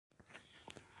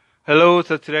Hello,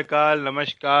 सत श्री अकाल,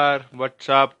 नमस्कार,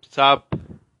 व्हाट्सअप साप।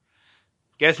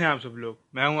 कैसे हैं आप सब लोग?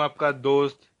 मैं हूं आपका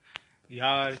दोस्त,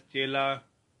 यार, चेला,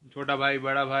 छोटा भाई,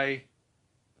 बड़ा भाई,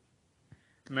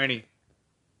 मैनी।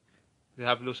 जैसे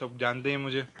आप लोग सब जानते हैं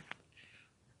मुझे।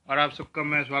 और आप सबका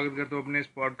मैं स्वागत करता हूं अपने इस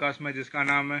पॉडकास्ट में, जिसका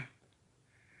नाम है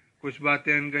कुछ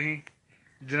बातें अनकही,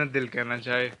 जिन्हें दिल कहना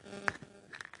चाहे।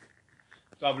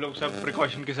 तो आप लोग सब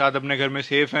प्रिकॉशन के साथ अपने घर में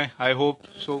सेफ हैं, आई होप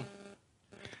सो।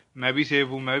 मैं भी सेफ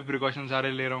हूँ, मैं भी प्रिकॉशन सारे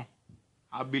ले रहा हूँ।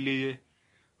 आप भी लीजिए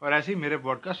और ऐसे ही मेरे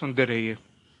पॉडकास्ट सुनते रहिए।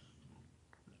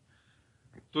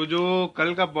 तो जो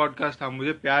कल का पॉडकास्ट था,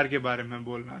 मुझे प्यार के बारे में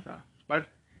बोलना था, पर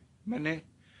मैंने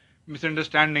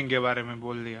मिसअंडरस्टैंडिंग के बारे में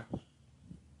बोल दिया।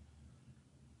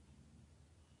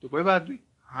 तो कोई बात नहीं,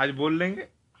 आज बोल लेंगे।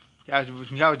 क्या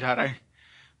क्या हो जा रहा है।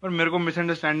 पर मेरे को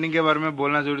मिसअंडरस्टैंडिंग के बारे में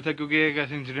बोलना जरूरी था, क्योंकि एक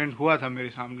ऐसा इंसिडेंट हुआ था मेरे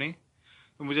सामने ही।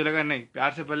 तो मुझे लगा नहीं,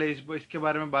 प्यार से पहले इसके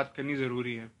बारे में बात करनी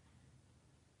ज़रूरी है।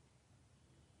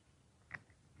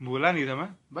 बोला नहीं था मैं,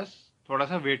 बस थोड़ा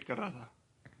सा वेट कर रहा था।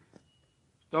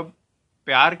 तो अब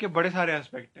प्यार के बड़े सारे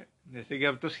एस्पेक्ट हैं, जैसे कि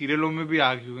अब तो सीरियलों में भी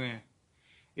आ चुके हैं।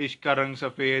 इश्क का रंग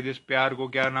सफ़ेद, इस प्यार को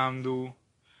क्या नाम दूँ,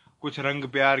 कुछ रंग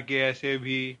प्यार के ऐसे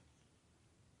भी,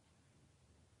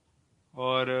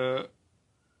 और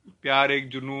प्यार एक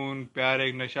जुनून, प्यार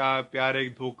एक नशा, प्यार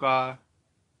एक धोखा,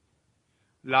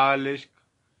 लाल इश्क।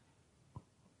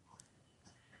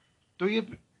 तो ये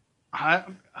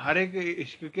हर एक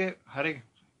इश्क के हर एक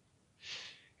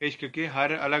इश्क के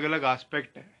हर अलग अलग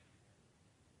एस्पेक्ट है।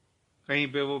 कहीं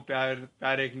पे वो प्यार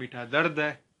प्यार एक मीठा दर्द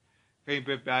है, कहीं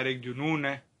पे प्यार एक जुनून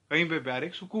है, कहीं पे प्यार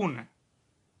एक सुकून है।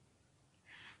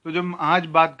 तो जब हम आज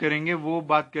बात करेंगे, वो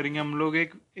बात करेंगे हम लोग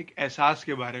एक एक एहसास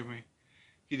के बारे में।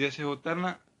 कि जैसे होता है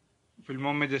ना,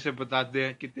 फिल्मों में जैसे बताते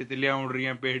हैं कि तितलियां उड़ रही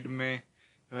हैं पेड़ में।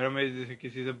 घर में जैसे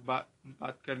किसी से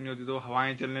बात करनी होती तो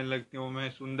हवाएं चलने लगती हैं, वो मैं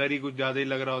सुंदर ही कुछ ज़्यादा ही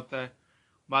लग रहा होता है।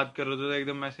 बात कर रहे होते तो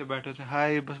एकदम ऐसे बैठे होते हैं,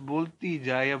 हाय बस बोलती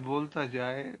जाए या बोलता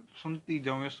जाए, सुनती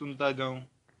जाऊं या सुनता जाऊं।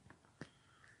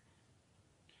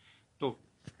 तो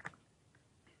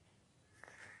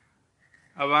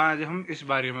अब आज हम इस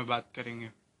बारे में बात करेंगे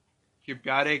कि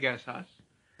प्यार एक एहसास।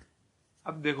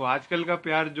 अब देखो, आजकल का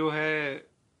प्यार जो है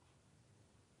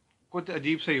कुछ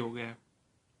अजीब सा ही हो गया है।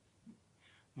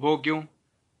 वो क्यों?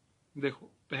 देखो,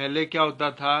 पहले क्या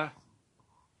होता था।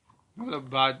 मतलब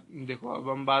बात देखो, अब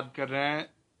हम बात कर रहे हैं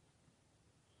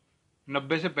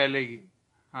 90 से पहले की।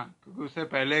 हाँ, क्योंकि उससे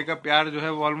पहले का प्यार जो है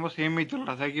वो ऑलमोस्ट सेम ही चल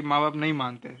रहा था कि माँ बाप नहीं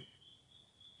मानते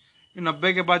थे।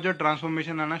 90 के बाद जो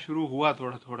ट्रांसफॉर्मेशन आना शुरू हुआ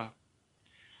थोड़ा थोड़ा,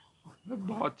 मतलब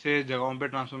बहुत से जगहों पे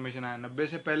ट्रांसफॉर्मेशन आया। 90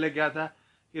 से पहले क्या था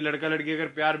कि लड़का लड़की अगर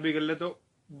प्यार भी कर ले तो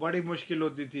बड़ी मुश्किल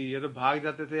होती थी, या तो भाग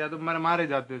जाते थे या तो मारे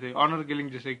जाते थे, ऑनर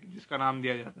किलिंग जैसे जिसका नाम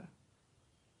दिया जाता है।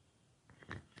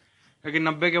 लेकिन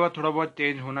 90 के बाद थोड़ा बहुत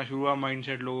चेंज होना शुरू हुआ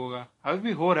माइंडसेट लोगों का। अभी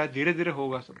भी हो रहा है, धीरे धीरे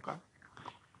होगा सबका।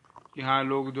 कि हाँ,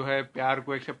 लोग जो है प्यार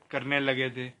को एक्सेप्ट करने लगे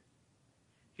थे,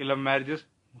 कि लव मैरिजेस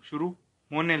शुरू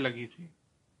होने लगी थी।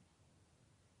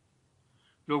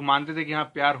 लोग मानते थे कि हाँ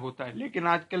प्यार होता है, लेकिन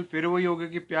आजकल फिर वही हो गया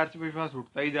कि प्यार से विश्वास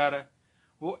उठता ही जा रहा है।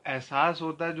 वो एहसास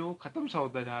होता है जो खत्म सा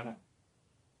होता जा रहा है,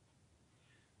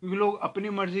 क्योंकि लोग अपनी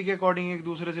मर्जी के अकॉर्डिंग एक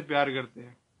दूसरे से प्यार करते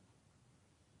हैं।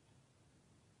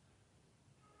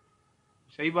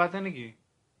 सही बात है ना? कि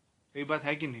सही बात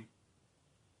है कि नहीं?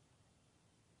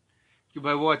 कि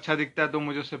भाई वो अच्छा दिखता है तो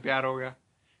मुझे उससे प्यार हो गया।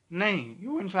 नहीं,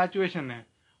 वो इन्फैचुएशन है।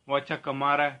 वो अच्छा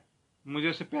कमा रहा है, मुझे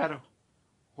उससे प्यार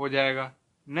हो जाएगा।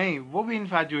 नहीं, वो भी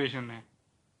इन्फैचुएशन है।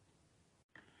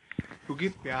 क्योंकि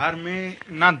प्यार में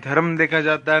ना धर्म देखा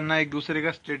जाता है, ना एक दूसरे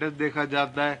का स्टेटस देखा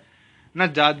जाता है, ना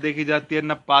जात देखी जाती है,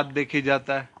 ना पात देखी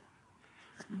जाता है।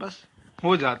 बस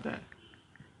हो जाता है।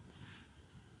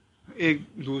 एक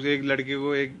दूसरे एक लड़के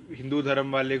को, एक हिंदू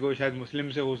धर्म वाले को शायद मुस्लिम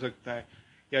से हो सकता है,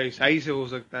 या ईसाई से हो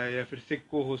सकता है, या फिर सिख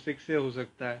को हो सिख से हो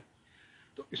सकता है।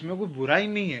 तो इसमें कोई बुराई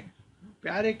नहीं है।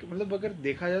 प्यार एक, मतलब अगर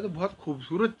देखा जाए तो बहुत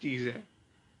खूबसूरत चीज है।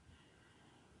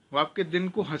 वो आपके दिन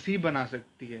को हंसी बना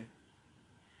सकती है।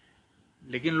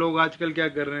 लेकिन लोग आजकल क्या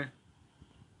कर रहे हैं,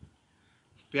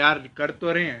 प्यार कर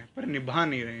तो रहे हैं पर निभा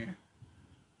नहीं रहे हैं।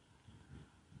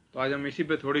 तो आज हम इसी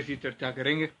पे थोड़ी सी चर्चा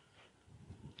करेंगे।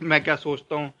 मैं क्या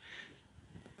सोचता हूँ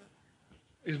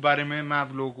इस बारे में, मैं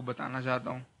आप लोगों को बताना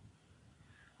चाहता हूँ।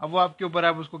 अब वो आपके ऊपर,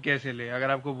 आप उसको कैसे ले। अगर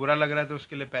आपको बुरा लग रहा है तो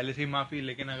उसके लिए पहले से ही माफी,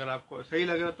 लेकिन अगर आपको सही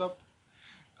लग रहा है तो आप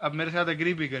अब मेरे साथ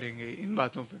एग्री भी करेंगे इन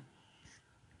बातों पे।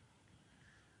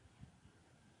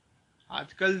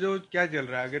 आजकल जो क्या चल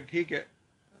रहा है, अगर ठीक है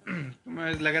तो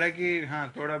मुझे लग रहा है कि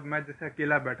हाँ, थोड़ा मैं जैसे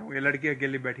अकेला बैठा हूँ, या लड़की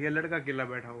अकेली बैठी है, लड़का अकेला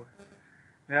बैठा हुआ है,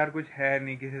 यार कुछ है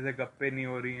नहीं, किसी से गप्पे नहीं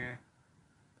हो रही हैं।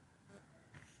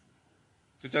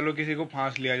 तो चलो किसी को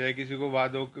फांस लिया जाए, किसी को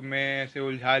वादों में ऐसे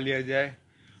उलझा लिया जाए,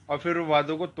 और फिर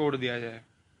वादों को तोड़ दिया जाए।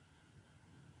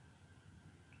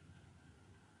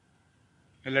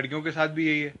 लड़कियों के साथ भी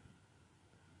यही है।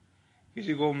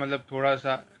 किसी को मतलब थोड़ा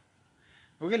सा,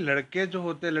 क्योंकि लड़के जो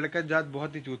होते हैं, लड़का जात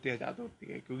बहुत ही चूतिया जात होती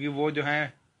है, क्योंकि वो जो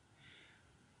है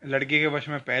लड़की के वश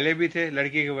में पहले भी थे,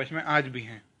 लड़की के वश में आज भी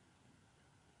हैं।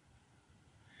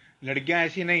 लड़कियां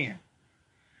ऐसी नहीं है,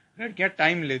 लड़कियां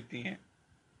टाइम लेती हैं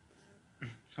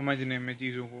समझने में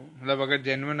चीज़ों को। मतलब अगर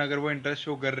जेन्युइन अगर वो इंटरेस्ट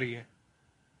शो कर रही है,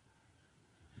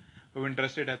 तो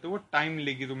इंटरेस्टेड है, तो वो टाइम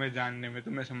लेगी तुम्हें जानने में,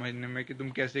 तुम्हें समझने में कि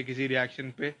तुम कैसे किसी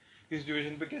रिएक्शन पे, किसी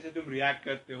सिचुएशन पे कैसे तुम रिएक्ट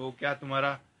करते हो, क्या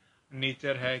तुम्हारा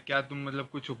नेचर है, क्या तुम मतलब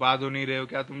कुछ छुपा तो नहीं रहे हो,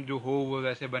 क्या तुम जो हो वो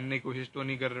वैसे बनने की कोशिश तो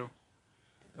नहीं कर रहे हो,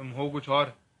 तुम हो कुछ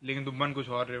और लेकिन तुम बन कुछ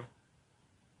और रहे हो।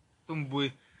 तुम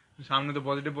सामने तो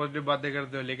पॉजिटिव पॉजिटिव बातें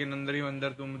करते हो, लेकिन अंदर ही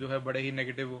अंदर तुम जो है बड़े ही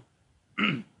नेगेटिव हो।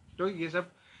 तो ये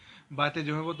सब बातें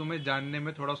जो है वो तुम्हें जानने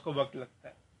में थोड़ा उसको वक्त लगता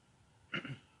है।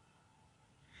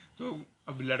 तो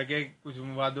अब लड़के कुछ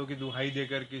वादों की दुहाई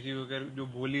देकर किसी को कर, जो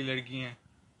भोली लड़की हैं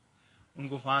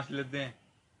उनको फांस लेते हैं,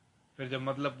 फिर जब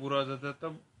मतलब पूरा हो जाता है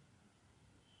तब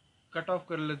कट ऑफ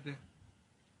कर लेते हैं।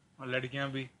 और लड़कियां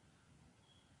भी,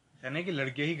 ऐसा नहीं कि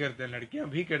लड़के ही करते हैं, लड़कियां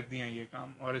भी करती हैं ये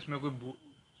काम, और इसमें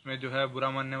इसमें जो है बुरा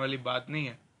मानने वाली बात नहीं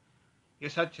है, ये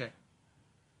सच है,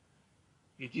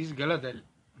 ये चीज़ गलत है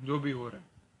जो भी हो रहा है।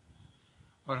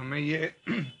 और हमें ये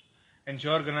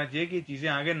इंश्योर करना चाहिए कि चीज़ें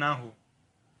आगे ना हो।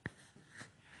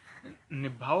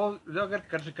 निभाओ, जो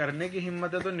अगर करने की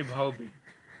हिम्मत है तो निभाओ भी,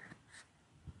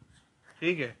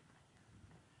 ठीक है।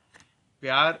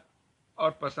 प्यार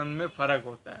और पसंद में फ़र्क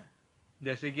होता है,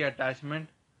 जैसे कि अटैचमेंट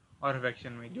और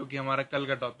अफेक्शन में, जो कि हमारा कल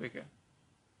का टॉपिक है,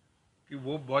 कि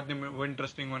वो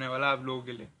इंटरेस्टिंग होने वाला है आप लोगों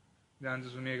के लिए। ध्यान से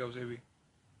सुनिएगा उसे भी,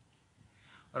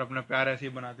 और अपना प्यार ऐसे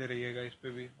ही बनाते रहिएगा इस पे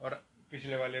भी और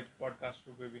पिछले वाले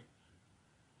पॉडकास्टों पे भी।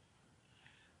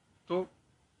 तो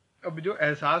अब जो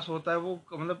एहसास होता है वो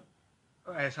मतलब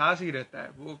एहसास ही रहता है,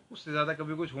 वो उससे ज़्यादा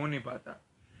कभी कुछ हो नहीं पाता।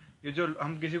 ये जो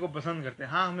हम किसी को पसंद करते हैं,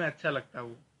 हाँ हमें अच्छा लगता है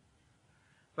वो,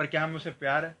 पर क्या हमें उसे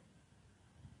प्यार है?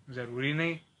 ज़रूरी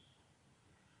नहीं।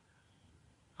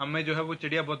 हमें जो है वो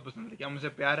चिड़िया बहुत पसंद है, क्या हम उसे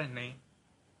प्यार है? नहीं।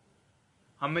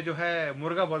 हमें जो है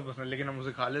मुर्गा बहुत पसंद है, लेकिन हम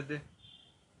उसे खा लेते।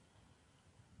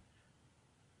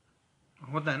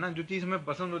 होता है ना, जो चीज़ हमें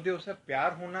पसंद होती है उससे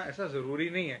प्यार होना ऐसा ज़रूरी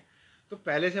नहीं है। तो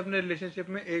पहले से अपने रिलेशनशिप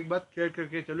में एक बात क्लियर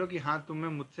करके चलो कि हाँ तुम्हें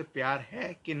मुझसे प्यार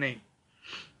है कि नहीं।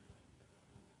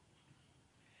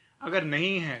 अगर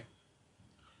नहीं है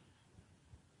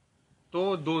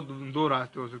तो दो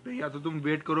रास्ते हो सकते हैं, या तो तुम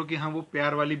वेट करो कि हाँ वो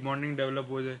प्यार वाली बॉन्डिंग डेवलप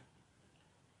हो जाए,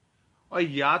 और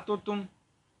या तो तुम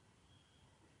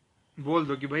बोल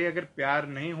दो कि भाई अगर प्यार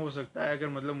नहीं हो सकता है, अगर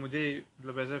मतलब मुझे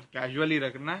मतलब ऐसा कैजुअली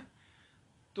रखना है,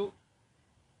 तो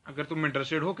अगर तुम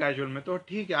इंटरेस्टेड हो कैजुअल में तो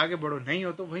ठीक है आगे बढ़ो, नहीं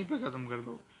हो तो वहीं पे खत्म कर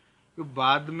दो। तो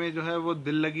बाद में जो है वो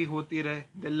दिल लगी होती रहे,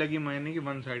 दिल लगी मायने की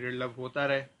वन साइडेड लव होता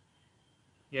रहे,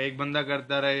 या एक बंदा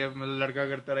करता रहे, या मतलब लड़का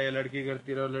करता रहे, या लड़की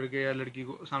करती रहे, और लड़के या लड़की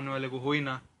को सामने वाले को हो ही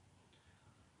ना,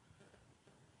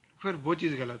 फिर वो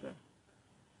चीज़ गलत है।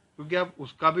 क्योंकि आप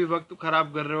उसका भी वक्त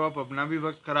खराब कर रहे हो, आप अपना भी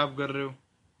वक्त खराब कर रहे हो,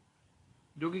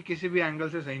 जो कि किसी भी एंगल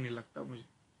से सही नहीं लगता मुझे।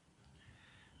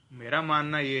 मेरा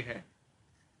मानना ये है,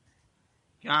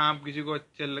 क्या आप किसी को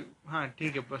हाँ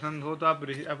ठीक है पसंद हो तो आप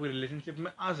रिलेशनशिप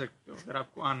में आ सकते हो, अगर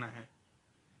आपको आना है।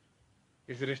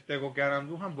 इस रिश्ते को क्या नाम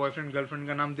दूं? हाँ बॉयफ्रेंड गर्लफ्रेंड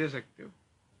का नाम दे सकते हो।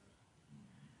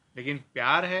 लेकिन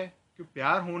प्यार है, कि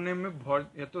प्यार होने में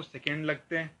बहुत या तो सेकंड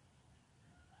लगते हैं,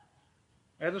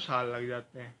 या तो साल लग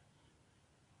जाते हैं,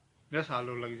 या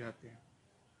सालों लग जाते हैं।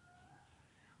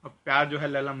 अब प्यार जो है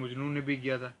लैला मजनू ने भी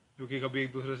किया था, जो कि कभी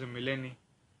एक दूसरे से मिले नहीं।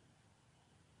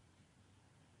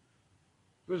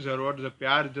 तो जरूरत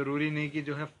प्यार जरूरी नहीं कि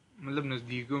जो है मतलब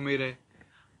नजदीकियों में रहे,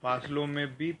 फासलों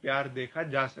में भी प्यार देखा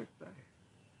जा सकता है।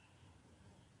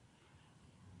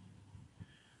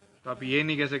 तो आप ये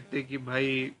नहीं कह सकते कि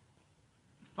भाई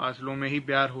फासलों में ही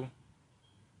प्यार हो,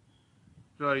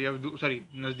 सॉरी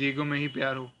नजदीकों में ही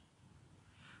प्यार हो,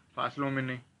 फासलों में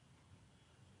नहीं,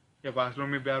 या फासलों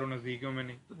में प्यार हो नजदीकियों में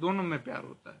नहीं, तो दोनों में प्यार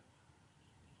होता है।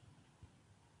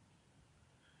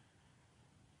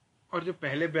 और जो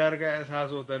पहले प्यार का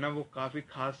एहसास होता है ना, वो काफी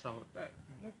खास सा होता है।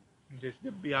 मतलब जैसे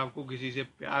जब भी आपको किसी से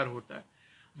प्यार होता है,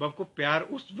 अब आपको प्यार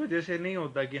उस वजह से नहीं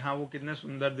होता कि हाँ वो कितने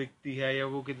सुंदर दिखती है या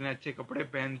वो कितने अच्छे कपड़े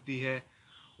पहनती है।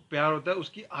 प्यार होता है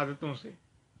उसकी आदतों से,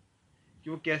 कि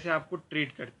वो कैसे आपको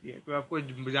ट्रीट करती है। कोई आपको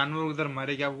जानवर उधर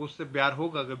मारे, क्या आपको उससे प्यार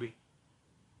होगा? कभी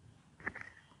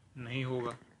नहीं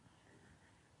होगा।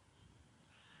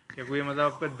 क्या कोई मतलब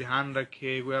आपका ध्यान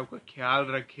रखे, कोई आपका ख्याल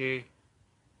रखे,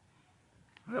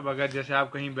 मतलब अगर जैसे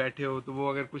आप कहीं बैठे हो तो वो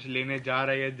अगर कुछ लेने जा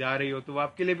रहा है या जा रही हो तो वो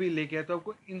आपके लिए भी लेके आए, तो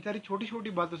आपको इन सारी छोटी छोटी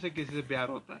बातों से किसी से प्यार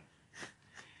होता है।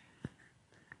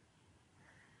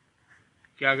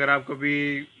 कि अगर आप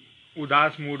कभी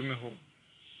उदास मूड में हो,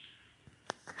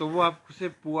 तो वो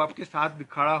आपके साथ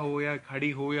खड़ा हो या खड़ी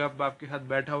हो या आपके साथ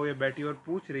बैठा हो या बैठी हो और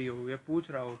पूछ रही हो या पूछ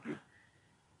रहा हो कि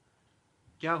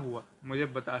क्या हुआ, मुझे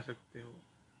बता सकते हो।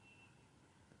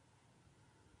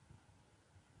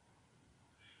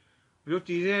 जो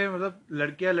चीजें मतलब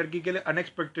लड़के या लड़की के लिए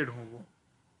अनएक्सपेक्टेड हो, वो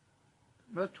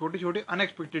मतलब छोटी छोटी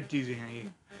अनएक्सपेक्टेड चीजें हैं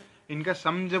ये, इनका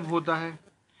सम जब होता है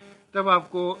तब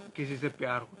आपको किसी से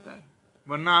प्यार होता है,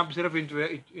 वरना आप सिर्फ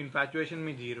इन्फैचुएशन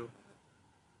में जी रहे हो।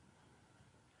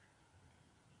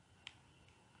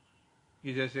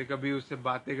 कि जैसे कभी उससे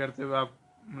बातें करते हुए आप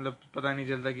मतलब पता नहीं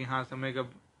चलता कि हाँ समय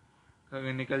कब कब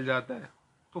निकल जाता है,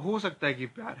 तो हो सकता है कि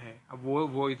प्यार है। अब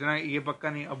वो इतना ये पक्का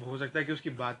नहीं, अब हो सकता है कि उसकी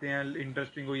बातें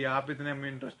इंटरेस्टिंग हो या आप इतने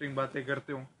इंटरेस्टिंग बातें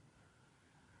करते हो,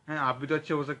 हैं आप भी तो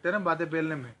अच्छे हो सकते हैं ना बातें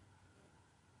पेलने में।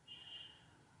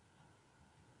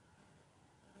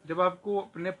 जब आपको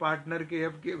अपने पार्टनर के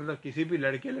मतलब किसी भी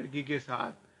लड़के लड़की के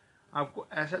साथ आपको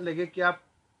ऐसा लगे कि आप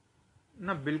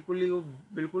ना बिल्कुल ही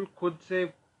बिल्कुल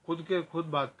खुद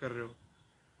बात कर रहे हो,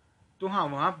 तो हाँ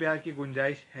वहां प्यार की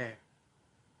गुंजाइश है।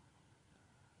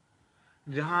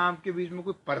 जहां आपके बीच में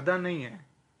कोई पर्दा नहीं है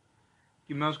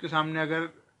कि मैं उसके सामने अगर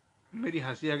मेरी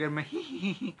हंसी अगर मैं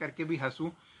ही करके भी हंसूं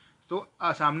तो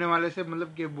सामने वाले से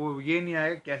मतलब कि वो ये नहीं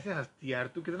आएगा कैसे हंसती है यार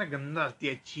तू, कितना गंदा हंसती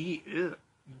है, छी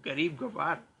गरीब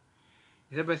गवार,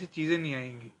 ये सब ऐसी चीजें नहीं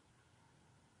आएंगी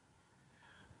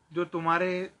जो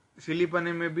तुम्हारे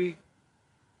सिलीपने में भी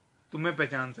तुम्हें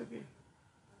पहचान सके।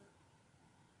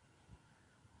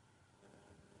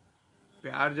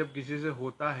 प्यार जब किसी से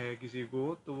होता है किसी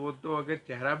को, तो वो तो अगर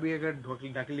चेहरा भी अगर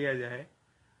ढक लिया जाए,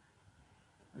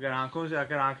 अगर आंखों से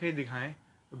अगर आंखें दिखाएं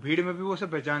तो भीड़ में भी वो उसे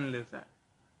पहचान लेता है।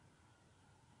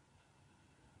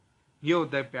 ये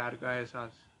होता है प्यार का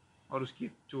एहसास, और उसकी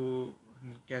जो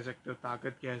कह सकते हो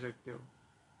ताकत कह सकते हो,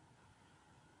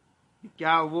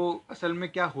 क्या वो असल में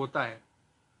क्या होता है।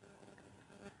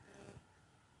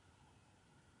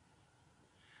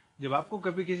 जब आपको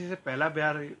कभी किसी से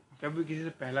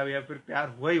पहला या फिर प्यार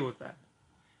हुआ ही होता है,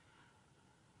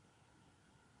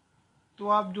 तो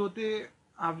आप जो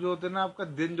होते ना आपका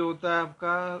दिन जो होता है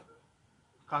आपका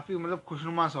काफी मतलब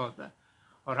खुशनुमा सा होता है,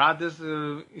 और रात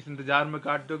इस इंतजार में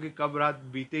काटते हो कि कब रात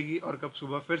बीतेगी और कब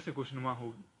सुबह फिर से खुशनुमा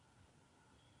होगी।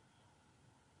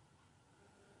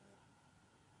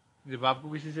 जब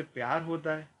आपको किसी से प्यार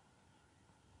होता है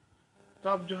तो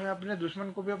आप जो है अपने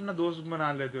दुश्मन को भी अपना दोस्त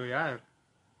बना लेते हो यार,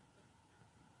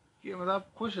 कि मतलब आप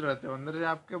खुश रहते हो अंदर से,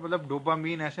 आपके मतलब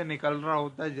डोपामीन ऐसे निकल रहा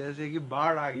होता है जैसे कि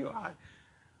बाढ़ आ गई हो आज,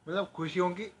 मतलब खुशियों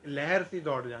की लहर सी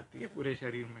दौड़ जाती है पूरे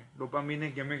शरीर में। डोपामीन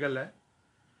एक केमिकल है,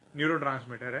 न्यूरो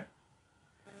है,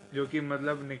 जो कि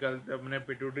मतलब निकलता अपने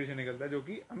पिट्यूटरी से निकलता है, जो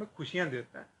कि हमें खुशियां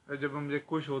देता है, और जब हम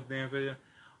खुश होते हैं फिर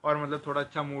और मतलब थोड़ा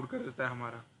अच्छा मूड कर देता है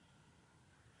हमारा।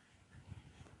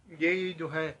 यही जो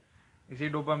है, इसी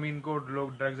डोपामीन को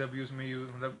लोग ड्रग्स अब्यूज में यूज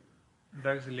मतलब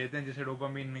ड्रग्स लेते हैं जिससे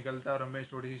डोपामीन निकलता है और हमें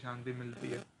थोड़ी सी शांति मिलती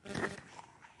है।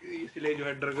 इसलिए जो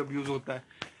है ड्रग अब्यूज होता है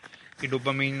कि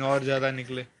डोपामीन और ज्यादा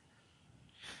निकले।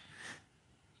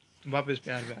 वापस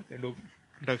प्यार पे आते हैं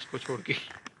ड्रग्स को छोड़ के,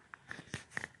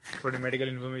 थोड़ी मेडिकल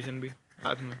इन्फॉर्मेशन भी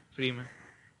साथ में फ्री में।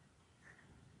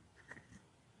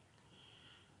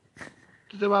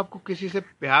 तो जब आपको किसी से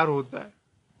प्यार होता है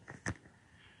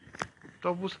तो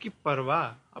आप उसकी परवाह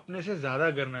अपने से ज्यादा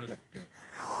करने लगते हो,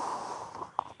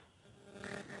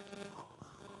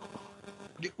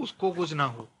 कि उसको कुछ ना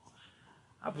हो।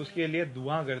 आप उसके लिए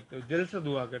दुआ करते हो, दिल से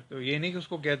दुआ करते हो, ये नहीं कि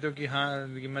उसको कहते हो कि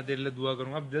हाँ कि मैं तेरे लिए दुआ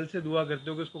करूंगा, आप दिल से दुआ करते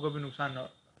हो कि उसको कभी नुकसान ना हो।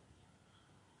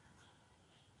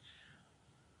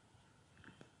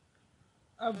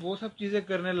 अब वो सब चीजें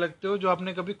करने लगते हो जो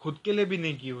आपने कभी खुद के लिए भी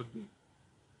नहीं की होती,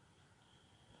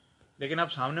 लेकिन आप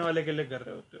सामने वाले के लिए कर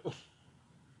रहे होते हो।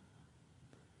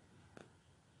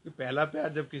 कि पहला प्यार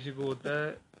जब किसी को होता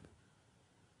है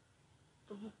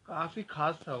तो वो काफी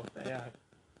खास सा होता है यार,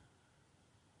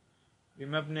 ये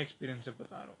मैं अपने एक्सपीरियंस से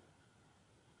बता रहा हूँ।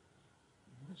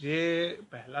 मुझे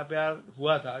पहला प्यार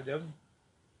हुआ था जब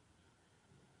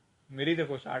मेरी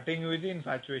देखो स्टार्टिंग हुई थी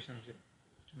इन्फैचुएशन से।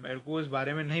 मेरे को इस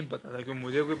बारे में नहीं पता था, क्योंकि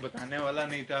मुझे कोई बताने वाला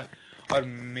नहीं था, और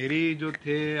मेरी जो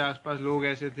थे आसपास लोग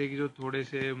ऐसे थे कि जो थोड़े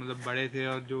से मतलब बड़े थे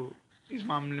और जो इस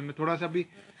मामले में थोड़ा सा भी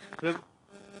मतलब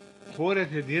हो रहे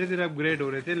थे, धीरे धीरे अपग्रेड हो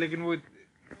रहे थे, लेकिन वो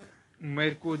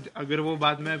मेरे को अगर वो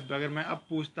बाद में अगर मैं अब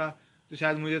पूछता तो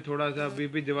शायद मुझे थोड़ा सा अभी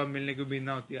भी जवाब मिलने की उम्मीद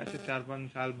ना होती। आज से 4-5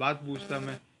 साल बाद पूछता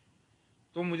मैं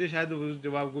तो मुझे शायद उस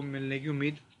जवाब को मिलने की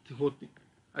उम्मीद होती,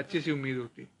 अच्छी सी उम्मीद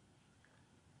होती,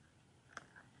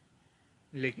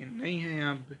 लेकिन नहीं है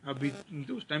यहाँ पे अभी,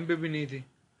 तो उस टाइम पे भी नहीं थी।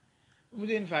 तो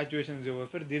मुझे इन्फैचुएशन से हुआ,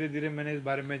 फिर धीरे धीरे मैंने इस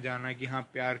बारे में जाना कि हाँ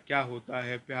प्यार क्या होता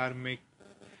है, प्यार में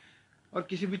और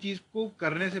किसी भी चीज़ को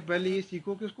करने से पहले ये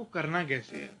सीखो कि उसको करना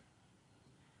कैसे है।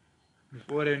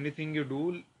 Before anything you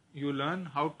do, you learn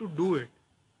how to do it.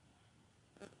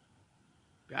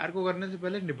 प्यार को करने से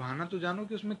पहले निभाना तो जानो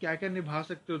कि उसमें क्या क्या निभा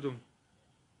सकते हो तुम,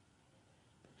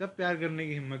 तब प्यार करने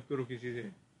की हिम्मत करो किसी से।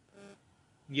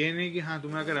 ये नहीं कि हाँ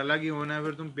तुम्हें अगर अलग ही होना है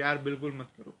फिर तुम प्यार बिल्कुल मत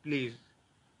करो, प्लीज।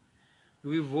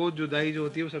 क्योंकि वो जुदाई जो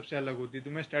होती है वो सबसे अलग होती है।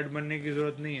 तुम्हें स्टड बनने की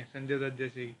जरूरत नहीं है संजय दत्त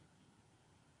जैसे ही,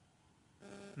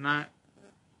 ना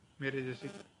मेरे जैसे,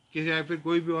 किसी या फिर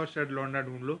कोई भी और स्टड लौंडा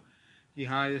ढूंढ लो कि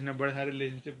हाँ जिसने बड़े सारे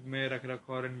रिलेशनशिप में रख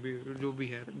रखा, और रणबीर जो भी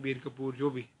है, रणबीर कपूर जो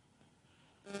भी,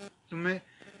 तुम्हें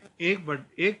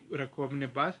एक रखो अपने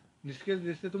पास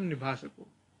जिससे तुम निभा सको,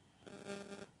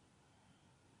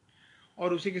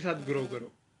 और उसी के साथ ग्रो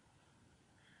करो।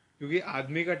 क्योंकि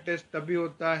आदमी का टेस्ट तभी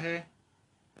होता है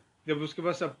जब उसके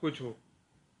पास सब कुछ हो,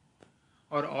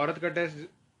 और औरत का टेस्ट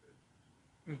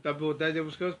तब होता है जब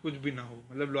उसके पास कुछ भी ना हो।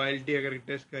 मतलब लॉयल्टी अगर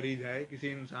टेस्ट करी जाए किसी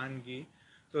इंसान की,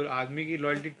 तो आदमी की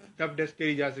लॉयल्टी तब टेस्ट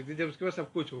करी जा सकती है जब उसके पास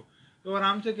सब कुछ हो, तो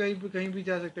आराम से कहीं भी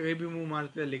जा सकते हैं, कहीं भी मुंह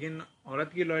मारते हैं। लेकिन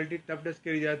औरत की लॉयल्टी तब टेस्ट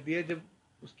करी जाती है जब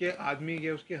उसके आदमी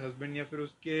के, उसके हस्बैंड या फिर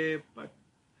उसके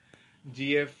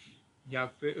जीएफ, या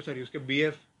फिर सॉरी उसके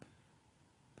बीएफ,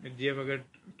 जीएफ अगर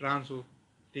ट्रांस हो,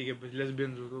 ठीक है,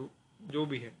 लेस्बियंस हो, तो जो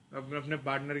भी है अपने अपने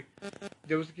पार्टनर,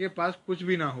 जब उसके पास कुछ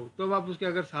भी ना हो तो आप उसके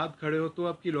अगर साथ खड़े हो तो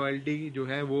आपकी लॉयल्टी जो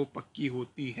है वो पक्की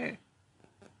होती है।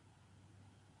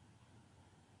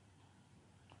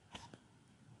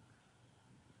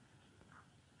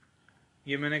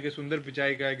 ये मैंने कि सुंदर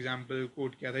पिचाई का एग्जाम्पल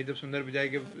कोट किया था। जब सुंदर पिचाई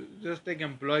के जस्ट एक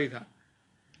एम्प्लॉय था,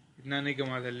 इतना नहीं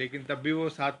कमाता, लेकिन तब भी वो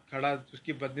साथ खड़ा,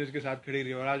 उसकी पत्नी उसके साथ खड़ी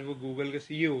रही, और आज वो गूगल के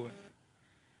सीईओ है,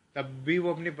 तब भी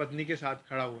वो अपनी पत्नी के साथ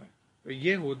खड़ा हुआ है। तो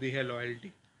ये होती है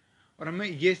लॉयल्टी। और हमें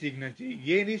ये सीखना चाहिए,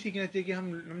 ये नहीं सीखना चाहिए कि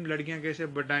हम लड़कियां कैसे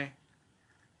बटाएं।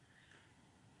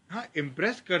 हाँ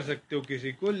इम्प्रेस कर सकते हो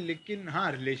किसी को, लेकिन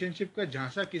हाँ रिलेशनशिप का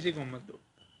झांसा किसी को मत दो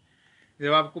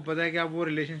जब आपको पता है कि आप वो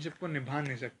रिलेशनशिप को निभा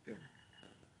नहीं सकते हो।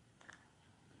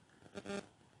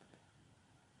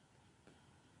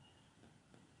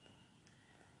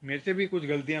 मेरे से भी कुछ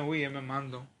गलतियां हुई है, मैं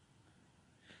मानता हूँ,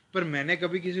 पर मैंने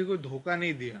कभी किसी को धोखा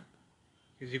नहीं दिया,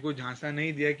 किसी को झांसा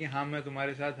नहीं दिया कि हाँ मैं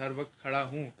तुम्हारे साथ हर वक्त खड़ा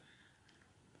हूँ,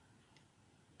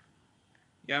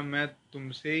 या मैं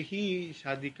तुमसे ही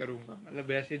शादी करूंगा।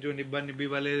 मतलब ऐसे जो निब्बा निब्बी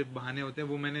वाले बहाने होते हैं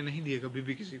वो मैंने नहीं दिए कभी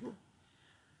भी किसी को।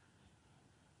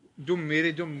 जो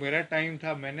मेरा टाइम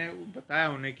था मैंने बताया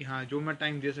उन्हें कि हाँ जो मैं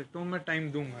टाइम दे सकता हूँ मैं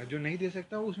टाइम दूंगा, जो नहीं दे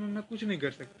सकता उसमें मैं कुछ नहीं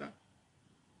कर सकता।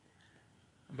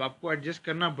 अब आपको एडजस्ट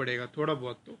करना पड़ेगा थोड़ा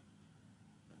बहुत तो।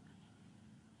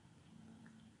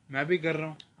 मैं भी कर रहा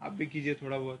हूँ, आप भी कीजिए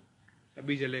थोड़ा बहुत,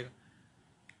 तभी चलेगा।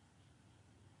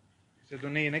 ऐसे तो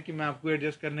नहीं है ना कि मैं आपको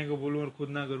एडजस्ट करने को बोलूँ और खुद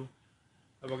ना करूँ।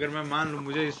 अब अगर मैं मान लूँ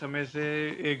मुझे इस समय से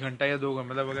 1 घंटा या 2 घंटा,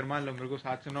 मतलब अगर मान लो मेरे को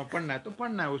 7 से 9 पढ़ना है तो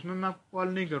पढ़ना है, उसमें मैं आपको कॉल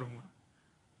नहीं करूँगा।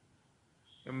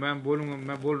 मैं बोलूँगा,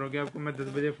 मैं बोल रहा हूँ कि आपको मैं 10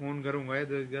 बजे फ़ोन करूँगा, या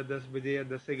 10 बजे या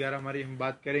 10 से 11 हमारी हम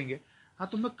बात करेंगे, हाँ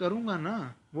तो मैं करूँगा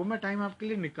ना, वो मैं टाइम आपके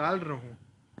लिए निकाल रहा हूँ,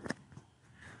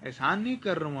 एहसान नहीं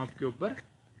कर रहा हूँ आपके ऊपर।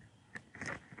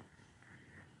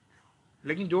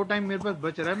 लेकिन जो टाइम मेरे पास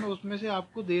बच रहा है मैं उसमें से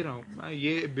आपको दे रहा हूँ, मैं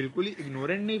ये बिल्कुल ही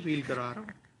इग्नोरेंट नहीं फील करा रहा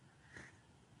हूँ।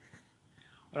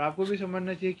 और आपको भी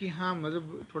समझना चाहिए कि हाँ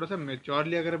मतलब थोड़ा सा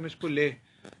मेच्योरली अगर हम इसको ले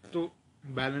तो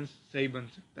बैलेंस सही बन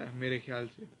सकता है मेरे ख्याल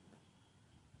से।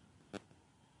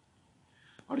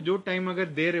 और जो टाइम अगर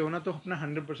दे रहे हो ना तो अपना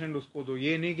 100% उसको दो।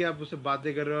 ये नहीं कि आप उससे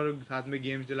बातें कर रहे हो और साथ में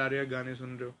गेम चला रहे हो, गाने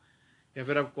सुन रहे हो, या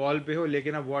फिर आप कॉल पे हो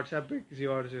लेकिन आप व्हाट्सएप पे किसी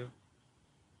और से हो।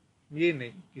 ये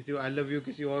नहीं, किसी आई लव यू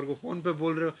किसी और को फोन पे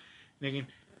बोल रहे हो लेकिन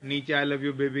नीचे आई लव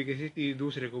यू बेबी किसी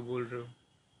दूसरे को बोल रहे हो।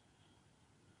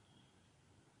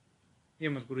 ये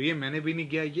मत करो, ये मैंने भी नहीं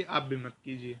किया, ये आप भी मत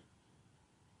कीजिए।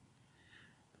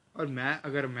 और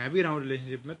अगर मैं भी रहा हूँ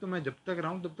रिलेशनशिप में तो मैं जब तक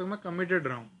रहा हूँ तब तक मैं कमिटेड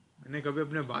रहा हूँ। मैंने कभी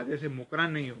अपने वादे से मुकरा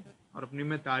नहीं हो। और अपनी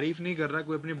मैं तारीफ नहीं कर रहा,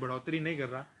 कोई अपनी बढ़ोतरी नहीं कर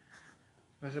रहा,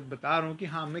 मैं सिर्फ बता रहा हूँ कि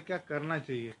हाँ हमें क्या करना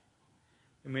चाहिए।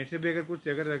 तो मेरे से भी अगर कुछ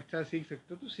अगर अच्छा सीख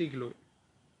सकते हो तो सीख लो।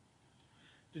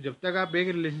 तो जब तक आप एक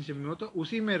रिलेशनशिप में हो तो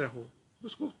उसी में रहो,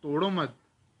 उसको तोड़ो मत।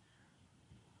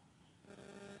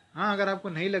 हाँ अगर आपको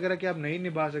नहीं लग रहा कि आप नहीं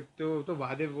निभा सकते हो तो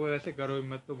वादे वो ऐसे करो ही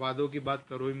मत, तो वादों की बात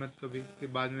करो ही मत कभी कि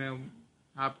बाद में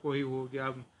आपको ही हो कि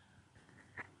आप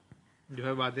जो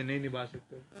है वादे नहीं निभा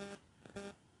सकते।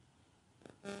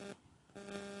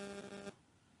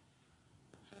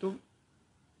 तो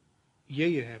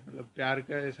यही है, मतलब प्यार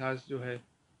का एहसास जो है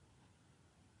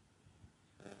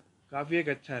काफी एक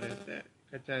अच्छा रहता है,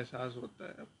 एक अच्छा एहसास होता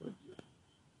है आपको।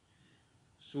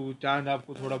 चांद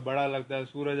आपको थोड़ा बड़ा लगता है,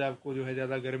 सूरज आपको जो है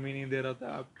ज्यादा गर्मी नहीं दे रहा था,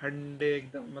 आप ठंडे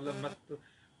एकदम मतलब मस्त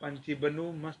पंछी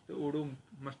बनू, मस्त उड़ू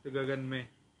मस्त गगन में,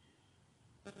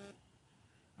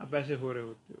 आप ऐसे हो रहे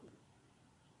होते हो।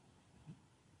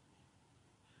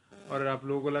 और आप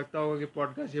लोगों को लगता होगा कि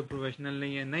पॉडकास्ट ये प्रोफेशनल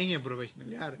नहीं है, नहीं है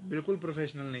प्रोफेशनल यार, बिल्कुल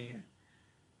प्रोफेशनल नहीं है।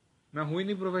 मैं हुई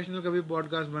नहीं प्रोफेशनल कभी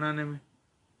पॉडकास्ट बनाने में।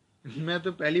 मैं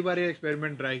तो पहली बार ये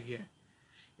एक्सपेरिमेंट ट्राई किया है।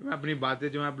 मैं अपनी बातें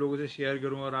जो है आप लोगों से शेयर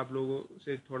करूं और आप लोगों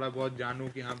से थोड़ा बहुत जानूं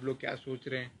कि आप लोग क्या सोच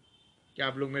रहे हैं, क्या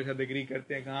आप लोग मेरे साथ एग्री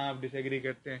करते हैं, कहाँ आप डिसएग्री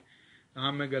करते हैं,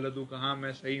 कहाँ मैं गलत हूँ, कहाँ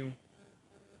मैं सही हूँ।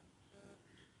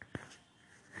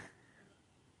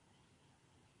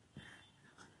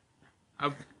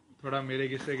 अब थोड़ा मेरे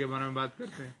किस्से के बारे में बात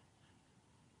करते हैं।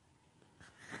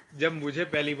 जब मुझे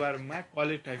पहली बार, मैं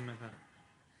कॉलेज टाइम में था,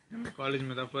 जब मैं कॉलेज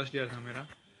में था, फर्स्ट ईयर था मेरा,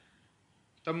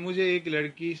 तब मुझे एक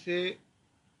लड़की से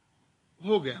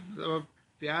हो गया, मतलब अब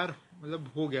प्यार,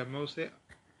 मतलब हो गया। मैं उसे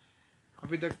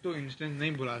अभी तक तो इंस्टेंस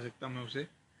नहीं भुला सकता मैं उसे।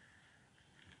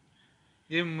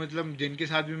 ये मतलब जिनके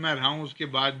साथ भी मैं रहा हूँ उसके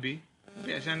बाद भी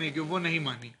ऐसा नहीं कि वो नहीं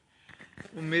मानी।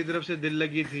 वो मेरी तरफ से दिल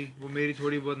लगी थी, वो मेरी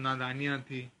थोड़ी बहुत नादानियाँ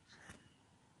थी।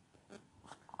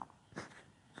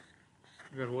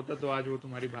 अगर होता तो आज वो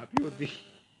तुम्हारी भाभी होती,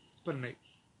 पर नहीं,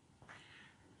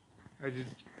 आज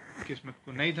किस्मत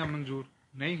को नहीं था मंजूर,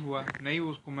 नहीं हुआ, नहीं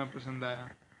उसको मैं पसंद आया,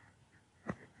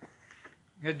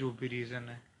 या जो भी रीज़न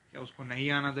है। या उसको नहीं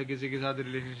आना था किसी के साथ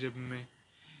रिलेशनशिप में,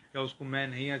 या उसको मैं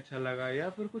नहीं अच्छा लगा, या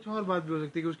फिर कुछ और बात भी हो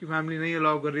सकती है कि उसकी फैमिली नहीं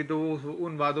अलाउ कर रही, तो वो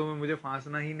उन बातों में मुझे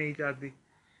फांसना ही नहीं चाहती।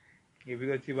 ये भी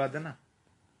तो अच्छी बात है ना।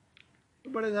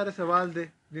 तो बड़े सारे सवाल थे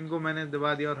जिनको मैंने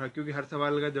दबा दिया, और क्योंकि हर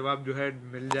सवाल का जवाब जो है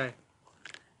मिल जाए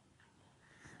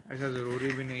ऐसा ज़रूरी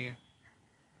भी नहीं है।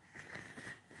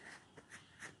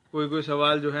 कोई कोई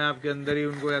सवाल जो है आपके अंदर ही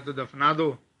उनको या तो दफना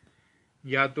दो,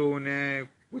 या तो उन्हें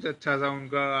कुछ अच्छा सा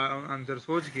उनका आंसर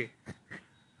सोच के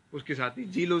उसके साथ ही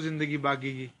जी लो जिंदगी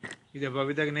बाकी की, कि जब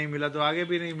अभी तक नहीं मिला तो आगे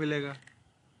भी नहीं मिलेगा।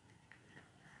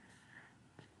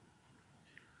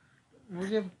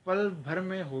 मुझे पल भर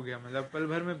में हो गया, मतलब पल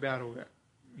भर में प्यार हो गया।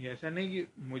 ये ऐसा नहीं कि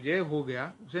मुझे हो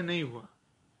गया उसे नहीं हुआ।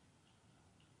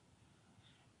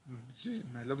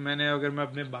 मतलब मैंने, अगर मैं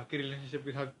अपने बाकी रिलेशनशिप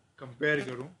के साथ कंपेयर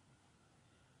करूं,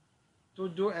 तो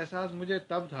जो एहसास मुझे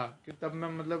तब था कि तब मैं,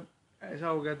 मतलब ऐसा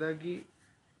हो गया था कि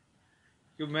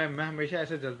मैं हमेशा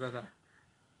ऐसे चलता था,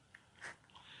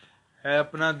 है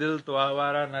अपना दिल तो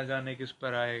आवारा, ना जाने किस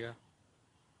पर आएगा।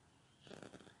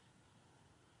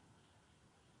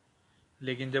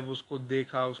 लेकिन जब उसको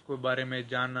देखा, उसको बारे में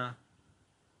जाना,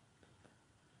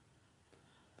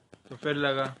 तो फिर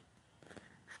लगा,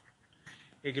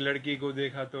 एक लड़की को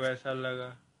देखा तो ऐसा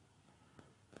लगा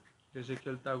जैसे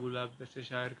खिलता गुलाब, जैसे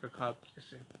शायर का ख्वाब,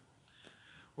 जैसे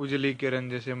उजली किरण,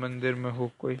 जैसे मंदिर में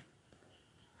हो कोई।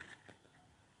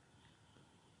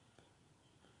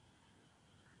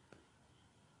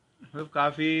 मतलब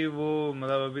काफ़ी वो,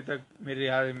 मतलब अभी तक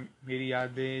मेरी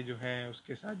यादें जो हैं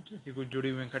उसके साथ जो कि कुछ जुड़ी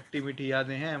हुई खट्टी मीठी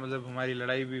यादें हैं। मतलब हमारी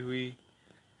लड़ाई भी हुई।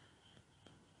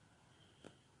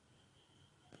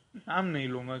 नाम नहीं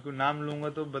लूंगा, क्योंकि नाम लूंगा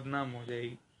तो बदनाम हो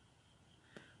जाएगी।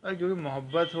 और क्योंकि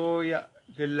मोहब्बत हो या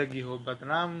दिल लगी हो,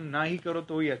 बदनाम ना ही करो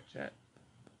तो ही अच्छा है।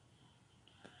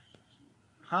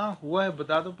 हाँ हुआ है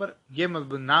बता दो, पर ये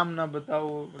मत नाम ना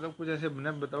बताओ, मतलब कुछ ऐसे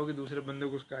न बताओ कि दूसरे बंदे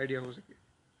को उसका आइडिया हो सके।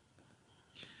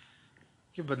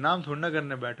 कि बदनाम थोड़ा ना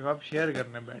करने बैठे हो आप, शेयर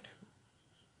करने बैठे हो।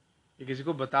 ये किसी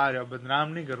को बता रहे हो, बदनाम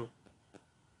नहीं करो।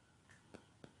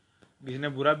 किसी ने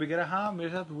बुरा भी करा, हाँ मेरे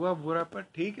साथ हुआ बुरा, पर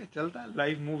ठीक है, चलता है,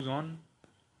 लाइफ मूव्स ऑन,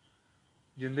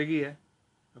 जिंदगी है,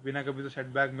 कभी ना कभी तो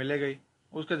सेटबैक मिलेगा ही,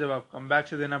 उसका जवाब कम बैक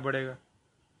से देना पड़ेगा।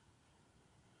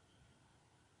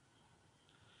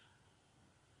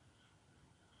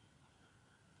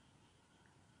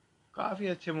 काफ़ी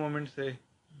अच्छे मोमेंट्स थे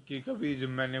कि कभी जब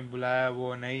मैंने बुलाया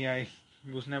वो नहीं आई,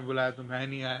 उसने बुलाया तो मैं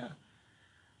नहीं आया,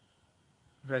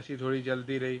 वैसी थोड़ी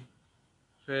चलती रही।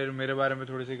 फिर मेरे बारे में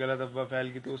थोड़ी सी गलत अफवाह फैल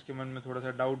गई, तो उसके मन में थोड़ा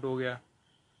सा डाउट हो गया।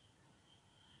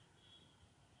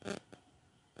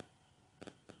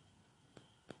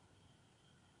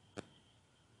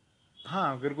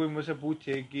 हाँ, अगर कोई मुझसे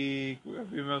पूछे कि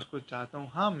अभी मैं उसको चाहता हूँ,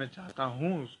 हाँ मैं चाहता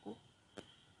हूँ उसको,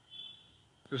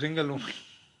 तो सिंगल हूँ।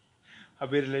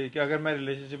 अभी कि अगर मैं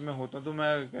रिलेशनशिप में होता तो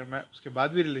मैं, अगर मैं उसके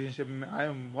बाद भी रिलेशनशिप में आया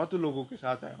हूँ, बहुत लोगों के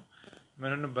साथ आया हूँ,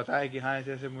 मैंने उन्हें बताया कि हाँ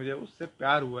ऐसे ऐसे मुझे उससे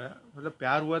प्यार हुआ है, मतलब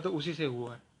प्यार हुआ है तो उसी से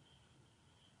हुआ है।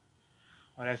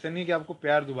 और ऐसा नहीं कि आपको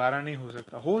प्यार दोबारा नहीं हो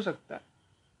सकता है।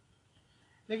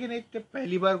 लेकिन एक जब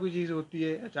पहली बार कोई चीज़ होती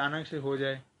है, अचानक से हो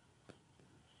जाए,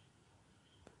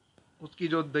 उसकी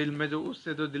जो दिल में, जो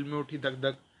उससे जो दिल में उठी धक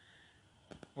धक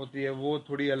होती है, वो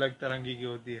थोड़ी अलग तरह की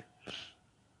होती है।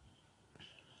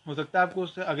 हो सकता है आपको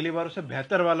उससे अगली बार उससे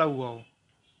बेहतर वाला हुआ हो,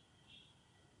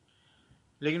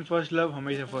 लेकिन फर्स्ट लव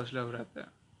हमेशा फर्स्ट लव रहता है।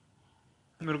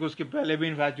 मेरे को उसके पहले भी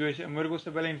इन्फैचुएशन, मेरे को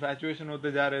उससे पहले इन्फैचुएशन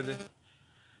होते जा रहे थे।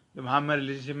 जब हाँ मैं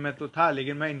रिलेशनशिप में तो था,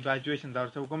 लेकिन मैं इन्फैचुएशन था, और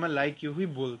सबको मैं लाइक यू ही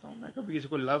बोलता हूँ, मैं कभी किसी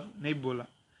को लव नहीं बोला।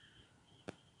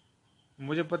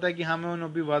 मुझे पता है कि हाँ मैं उन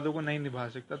अभी वादों को नहीं निभा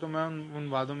सकता, तो मैं उन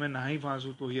वादों में ना ही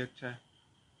फंसूँ तो ही अच्छा है।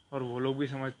 और वो लोग भी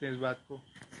समझते हैं इस बात को।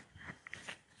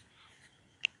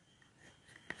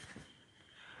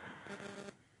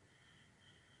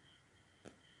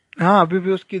 हाँ, अभी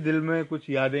भी उसकी दिल में कुछ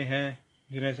यादें हैं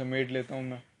जिन्हें समेट लेता हूँ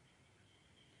मैं।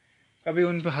 कभी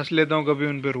उन पे हंस लेता हूँ, कभी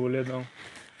उन पे रो लेता हूँ।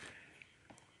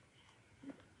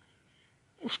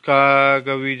 उसका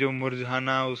कभी जो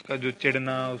मुरझाना, उसका जो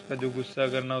चिढ़ना, उसका जो गुस्सा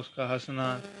करना, उसका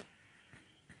हंसना,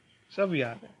 सब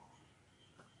याद है।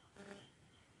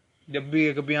 जब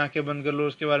भी कभी आंखें बंद कर लो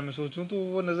उसके बारे में सोचूं तो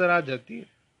वो नजर आ जाती है।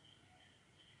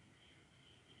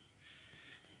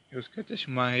 ये उसका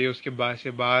चश्मा है, ये उसके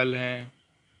से बाल हैं।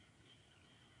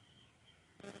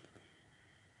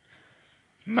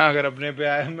 मैं अगर अपने पे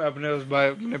आया, मैं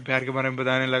अपने प्यार के बारे में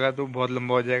बताने लगा तो बहुत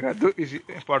लंबा हो जाएगा, तो इसी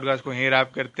पॉडकास्ट को यहीं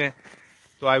रैप करते हैं।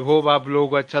 तो आई होप आप लोगों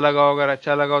को अच्छा लगा होगा। अगर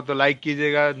अच्छा लगा हो तो लाइक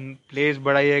कीजिएगा, प्लीज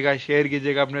बढ़ाइएगा, शेयर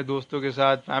कीजिएगा अपने दोस्तों के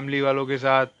साथ, फैमिली वालों के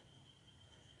साथ,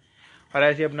 और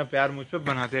ऐसे अपना प्यार मुझ पर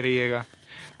बनाते रहिएगा।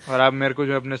 और आप मेरे को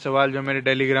जो अपने सवाल जो मेरे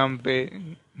टेलीग्राम पे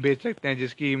भेज सकते हैं,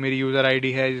 जिसकी मेरी यूज़र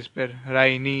आईडी है, जिस पर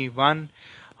Raini1,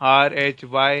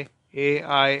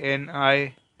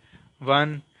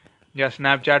 RHYAINI1, या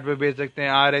स्नैपचैट पे भेज सकते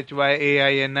हैं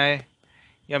RHYAINI,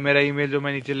 या मेरा ईमेल जो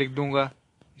मैं नीचे लिख दूंगा,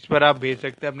 इस पर आप भेज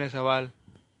सकते हैं अपने सवाल।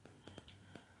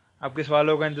 आपके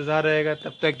सवालों का इंतज़ार रहेगा।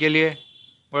 तब तक के लिए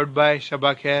गुड बाय,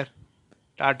 शबा खैर,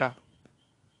 टाटा।